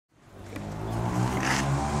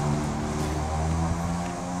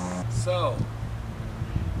So,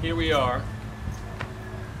 here we are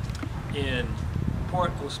in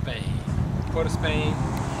Port of Spain,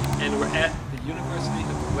 and we're at the University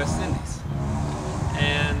of the West Indies.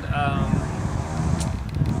 And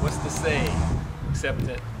what's to say, except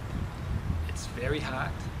that it's very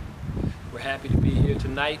hot. We're happy to be here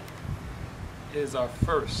tonight. It is our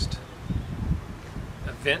first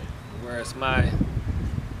event, whereas my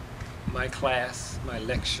class, my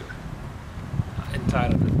lecture,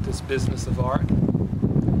 entitled This Business of Art,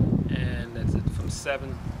 and that's it from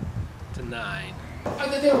 7 to 9. I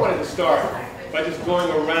think I wanted to start by just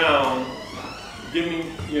going around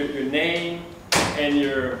giving your name and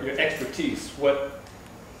your expertise, what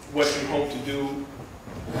you hope to do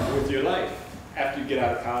with your life after you get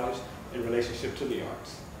out of college in relationship to the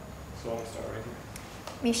arts. So I'm going to start right here.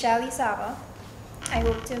 Michelle Isava. I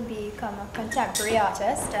hope to become a contemporary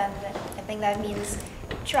artist, and I think that means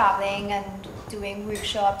traveling and doing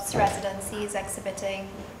workshops, residencies, exhibiting.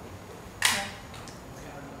 Yeah.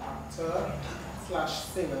 Actor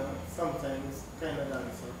 / singer, sometimes kind of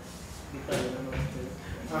dancer, depending on what it is.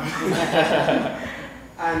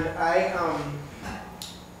 And I,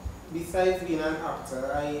 besides being an actor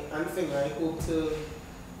and singer, I hope to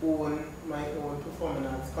own my own performing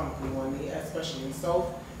arts company one day, especially in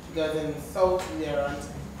South, because in South there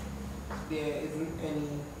isn't any,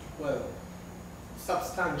 well,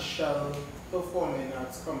 substantial performing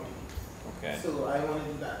arts companies. Okay. So I want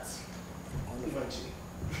to do that eventually.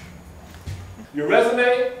 Your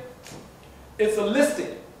resume, it's a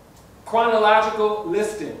listing, chronological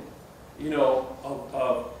listing, you know,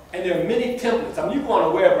 and there are many templates. I mean, you go on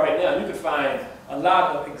the web right now, you can find a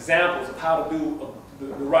lot of examples of how to do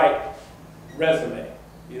the right resume,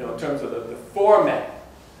 you know, in terms of the format.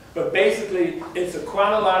 But basically, it's a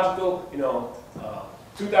chronological, you know,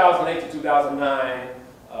 2008 to 2009,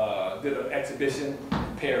 did an exhibition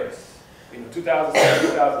in Paris. You know,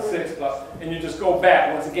 2007, 2006, and you just go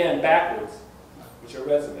back, once again, backwards with your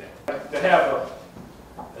resume. To have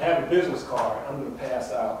a business card, I'm going to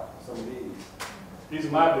pass out some of these. These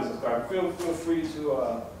are my business cards. Feel free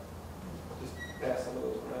to just pass some of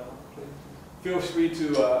those around, please. Feel free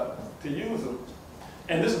to use them.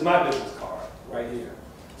 And this is my business card right here.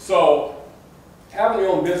 So having your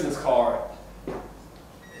own business card,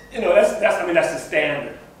 you know, that's the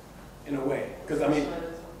standard in a way. Because I mean,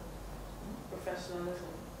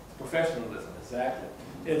 professionalism, exactly.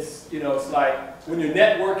 It's, you know, it's like when you're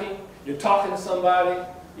networking, you're talking to somebody,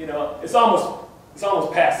 you know, it's almost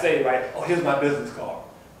passé, right? Oh, here's my business card,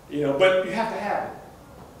 you know, but you have to have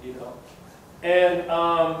it, you know. And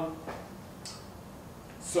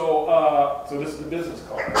so this is the business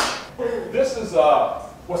card. This is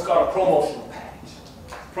what's called a promotional package.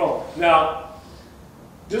 Now,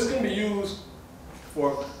 this can be used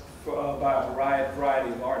by a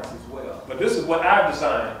variety of artists as well. But this is what I've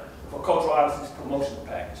designed for Cultural Odysseys promotional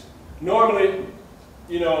package. Normally,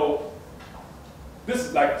 you know, this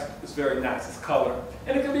is like, it's very nice, it's color.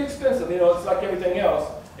 And it can be expensive, you know, it's like everything else.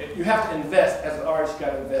 You have to invest, as an artist, you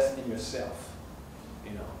got to invest in yourself,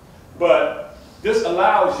 you know. But this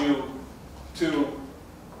allows you to,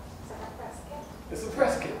 Is that a press kit? It's a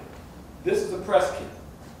press kit. This is a press kit.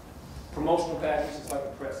 Promotional package is like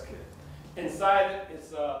a press kit. Inside it,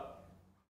 it's a